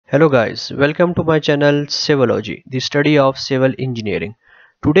Hello guys, welcome to my channel Civology, the study of civil engineering.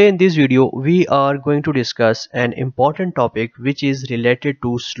 Today in this video we are going to discuss an important topic which is related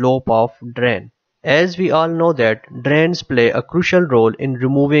to slope of drain. As we all know that drains play a crucial role in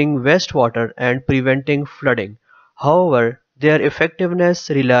removing wastewater and preventing flooding. However, their effectiveness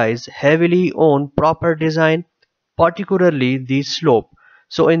relies heavily on proper design, particularly the slope.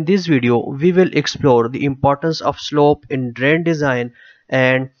 So in this video we will explore the importance of slope in drain design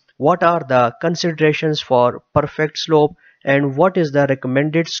and what are the considerations for perfect slope and what is the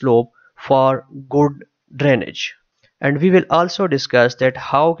recommended slope for good drainage. And we will also discuss that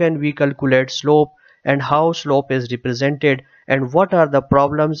how can we calculate slope and how slope is represented and what are the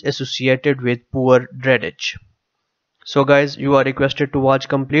problems associated with poor drainage. So guys, you are requested to watch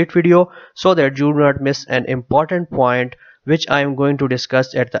complete video so that you do not miss an important point which I am going to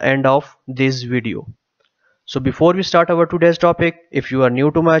discuss at the end of this video. So before we start our today's topic, if you are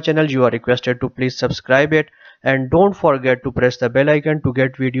new to my channel, you are requested to please subscribe it and don't forget to press the bell icon to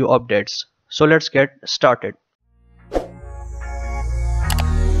get video updates. So let's get started.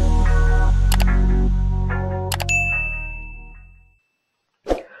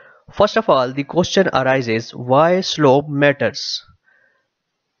 First of all, the question arises why slope matters.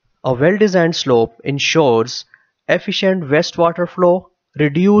 A well-designed slope ensures efficient wastewater flow,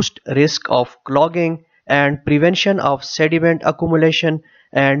 reduced risk of clogging, and prevention of sediment accumulation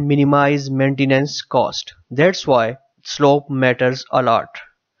and minimize maintenance cost. That's why slope matters a lot.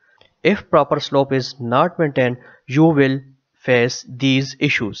 If proper slope is not maintained, you will face these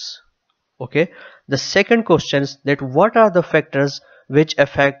issues. Okay. The second question is that what are the factors which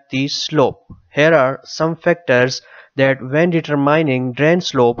affect the slope? Here are some factors that when determining drain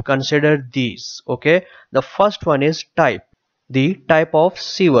slope consider these. Okay. The first one is type. The type of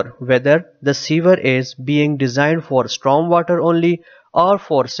sewer, whether the sewer is being designed for stormwater only or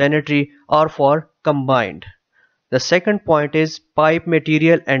for sanitary or for combined. The second point is pipe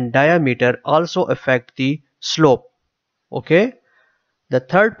material and diameter also affect the slope. Okay. The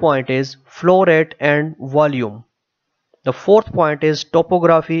third point is flow rate and volume. The fourth point is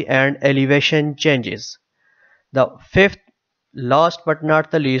topography and elevation changes. The fifth, last but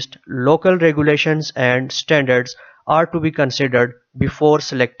not the least, local regulations and standards are to be considered before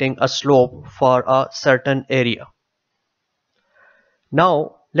selecting a slope for a certain area.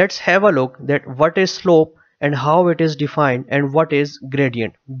 Now let's have a look at what is slope and how it is defined and what is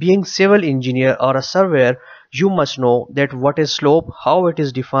gradient. Being civil engineer or a surveyor, you must know that what is slope, how it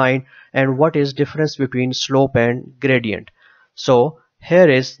is defined, and what is difference between slope and gradient. So here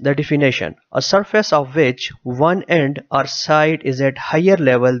is the definition: a surface of which one end or side is at higher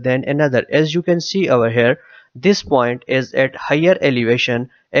level than another. As you can see over here, this point is at higher elevation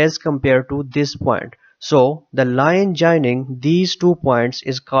as compared to this point. So the line joining these two points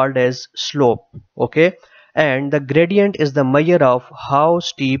is called as slope. Okay, and the gradient is the measure of how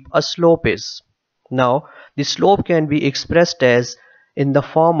steep a slope is. Now the slope can be expressed as in the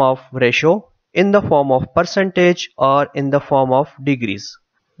form of ratio, in the form of percentage, or in the form of degrees.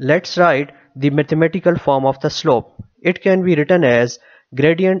 Let's write the mathematical form of the slope. It can be written as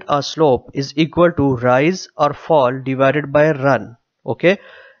gradient or slope is equal to rise or fall divided by run. Okay,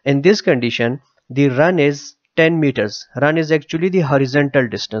 in this condition the run is 10 meters. Run is actually the horizontal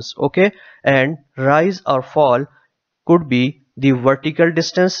distance. Okay, and rise or fall could be the vertical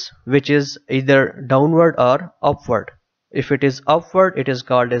distance, which is either downward or upward. If it is upward, it is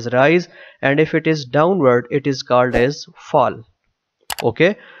called as rise, and if it is downward, it is called as fall.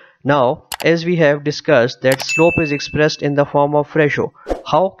 Okay, now as we have discussed that slope is expressed in the form of ratio,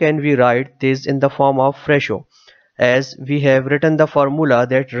 how can we write this in the form of ratio? As we have written the formula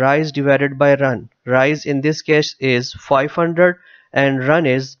that rise divided by run. Rise in this case is 500 and run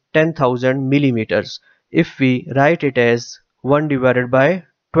is 10,000 millimeters. If we write it as 1 divided by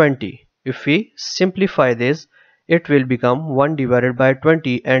 20, if we simplify this, it will become 1 divided by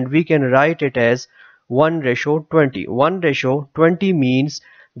 20, and we can write it as 1:20. 1:20 means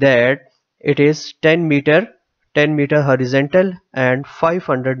that it is 10 meter horizontal and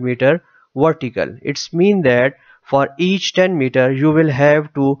 500 meter vertical. It's mean that for each 10 meter you will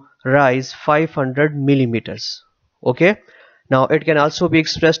have to rise 500 millimeters. Okay, now it can also be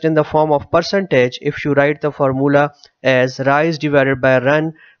expressed in the form of percentage. If you write the formula as rise divided by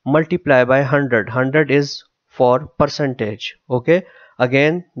run multiply by 100, 100 is for percentage. Okay,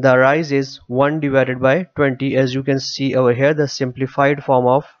 again the rise is 1 divided by 20, as you can see over here, the simplified form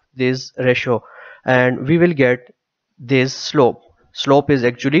of this ratio, and we will get this slope. Slope is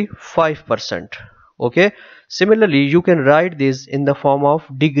actually 5%. Okay, similarly you can write this in the form of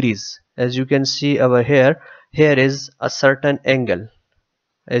degrees. As you can see over here, here is a certain angle.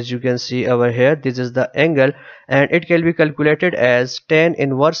 As you can see over here, this is the angle, and it can be calculated as tan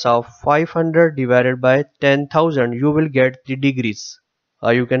inverse of 500 divided by 10,000. You will get the degrees,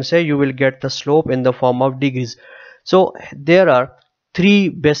 or you can say you will get the slope in the form of degrees. So there are three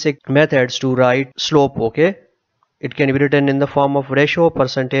basic methods to write slope. Okay, it can be written in the form of ratio,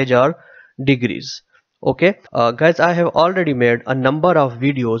 percentage, or degrees. Okay, guys, I have already made a number of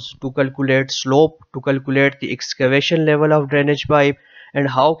videos to calculate slope, to calculate the excavation level of drainage pipe, and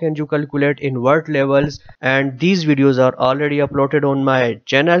how can you calculate invert levels, and these videos are already uploaded on my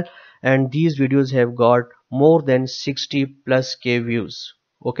channel, and these videos have got more than 60 plus k views.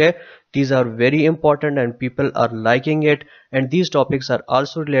 Okay, these are very important and people are liking it, and these topics are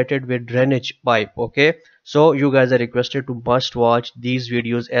also related with drainage pipe. Okay, so you guys are requested to must watch these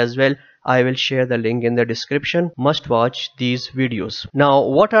videos as well. I will share the link in the description. Must watch these videos. Now,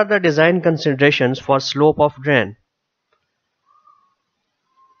 what are the design considerations for slope of drain?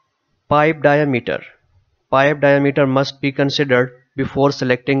 Pipe diameter. Pipe diameter must be considered before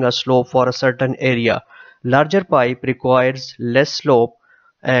selecting a slope for a certain area. Larger pipe requires less slope,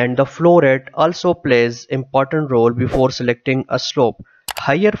 and the flow rate also plays important role before selecting a slope.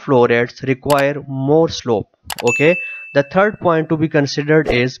 Higher flow rates require more slope. Okay. The third point to be considered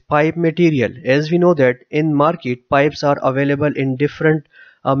is pipe material. As we know that in market, pipes are available in different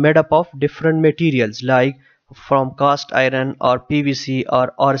made up of different materials, like from cast iron or PVC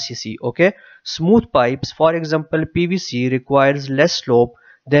or RCC. Okay, smooth pipes, for example PVC, requires less slope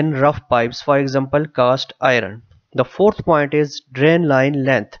than rough pipes, for example cast iron. The fourth point is drain line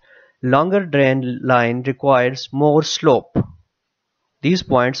length. Longer drain line requires more slope. These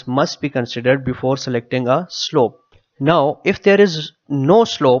points must be considered before selecting a slope. Now, if there is no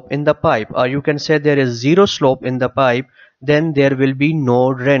slope in the pipe, or you can say there is zero slope in the pipe, then there will be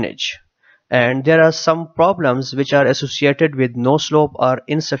no drainage. And there are some problems which are associated with no slope or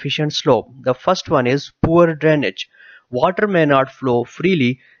insufficient slope. The first one is poor drainage. Water may not flow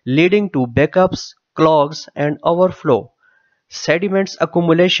freely, leading to backups, clogs, and overflow. Sediments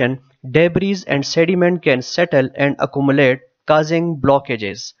accumulation. Debris and sediment can settle and accumulate, causing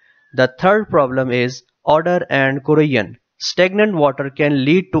blockages. The third problem is odor and corrosion. Stagnant water can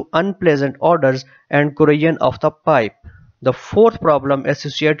lead to unpleasant odors and corrosion of the pipe. The fourth problem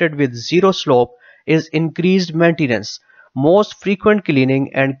associated with zero slope is increased maintenance. Most frequent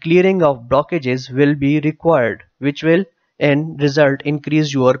cleaning and clearing of blockages will be required, which will in result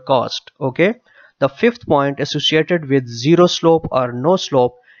increase your cost. Okay. The fifth point associated with zero slope or no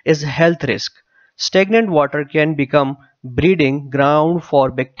slope is health risk. Stagnant water can become breeding ground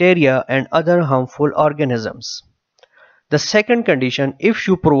for bacteria and other harmful organisms. The second condition, if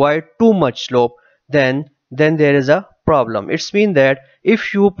you provide too much slope, then there is a problem. It's mean that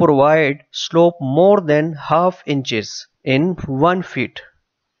if you provide slope more than half inches in 1 feet,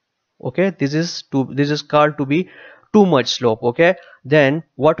 okay, this is called to be too much slope. Okay, then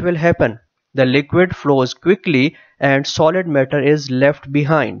what will happen? The liquid flows quickly and solid matter is left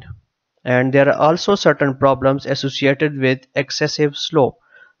behind. And there are also certain problems associated with excessive slope.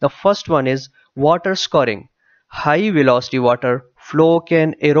 The first one is water scoring. High velocity water flow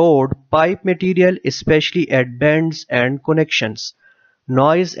can erode pipe material, especially at bends and connections.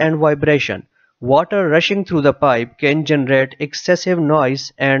 Noise and vibration. Water rushing through the pipe can generate excessive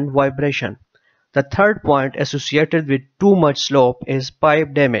noise and vibration. The third point associated with too much slope is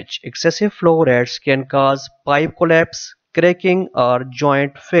pipe damage. Excessive flow rates can cause pipe collapse, cracking, or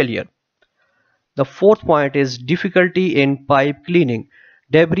joint failure. The fourth point is difficulty in pipe cleaning.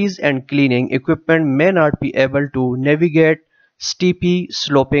 Debris and cleaning equipment may not be able to navigate steeply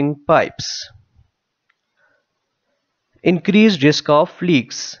sloping pipes. Increased risk of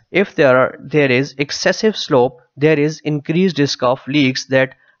leaks. If there is excessive slope, there is increased risk of leaks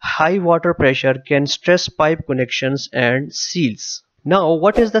that high water pressure can stress pipe connections and seals. Now,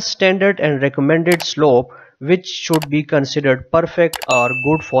 what is the standard and recommended slope which should be considered perfect or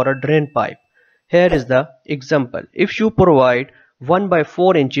good for a drain pipe? Here is the example. If you provide 1 by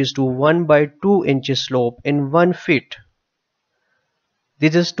 4 inches to 1 by 2 inches slope in 1 feet,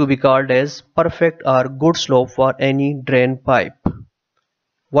 this is to be called as perfect or good slope for any drain pipe.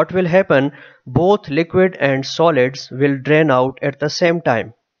 What will happen? Both liquid and solids will drain out at the same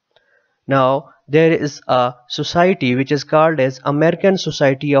time. Now, there is a society which is called as American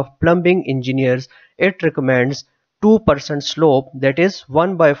Society of Plumbing Engineers. It recommends 2% slope, that is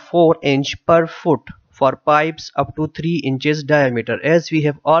 1 by 4 inch per foot for pipes up to 3 inches diameter. As we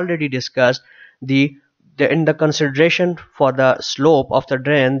have already discussed in the consideration for the slope of the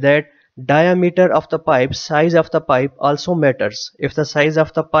drain, that diameter of the pipe, size of the pipe also matters. If the size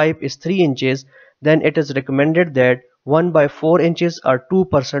of the pipe is 3 inches, then it is recommended that 1 by 4 inches or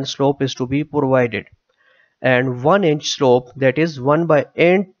 2% slope is to be provided, and 1 inch slope, that is 1 by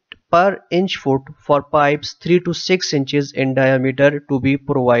 8 per inch foot for pipes 3 to 6 inches in diameter to be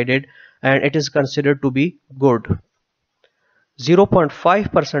provided, and it is considered to be good.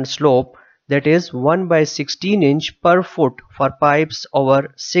 0.5% slope, that is 1 by 16 inch per foot for pipes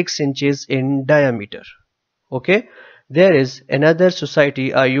over 6 inches in diameter. Okay, there is another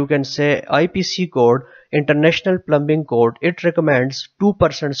society, you can say IPC code, International Plumbing Code. It recommends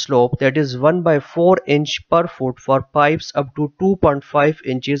 2% slope, that is 1 by 4 inch per foot for pipes up to 2.5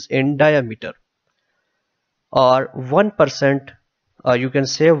 inches in diameter, or 1%, you can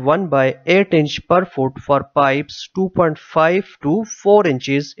say 1 by 8 inch per foot for pipes 2.5 to 4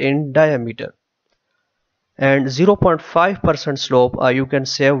 inches in diameter, and 0.5% slope, you can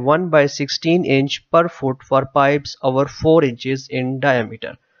say 1 by 16 inch per foot for pipes over 4 inches in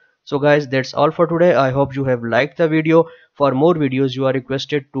diameter. So guys, that's all for today. I hope you have liked the video. For more videos you are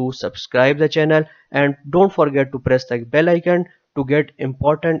requested to subscribe the channel, and don't forget to press the bell icon to get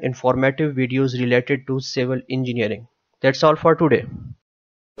important informative videos related to civil engineering. That's all for today.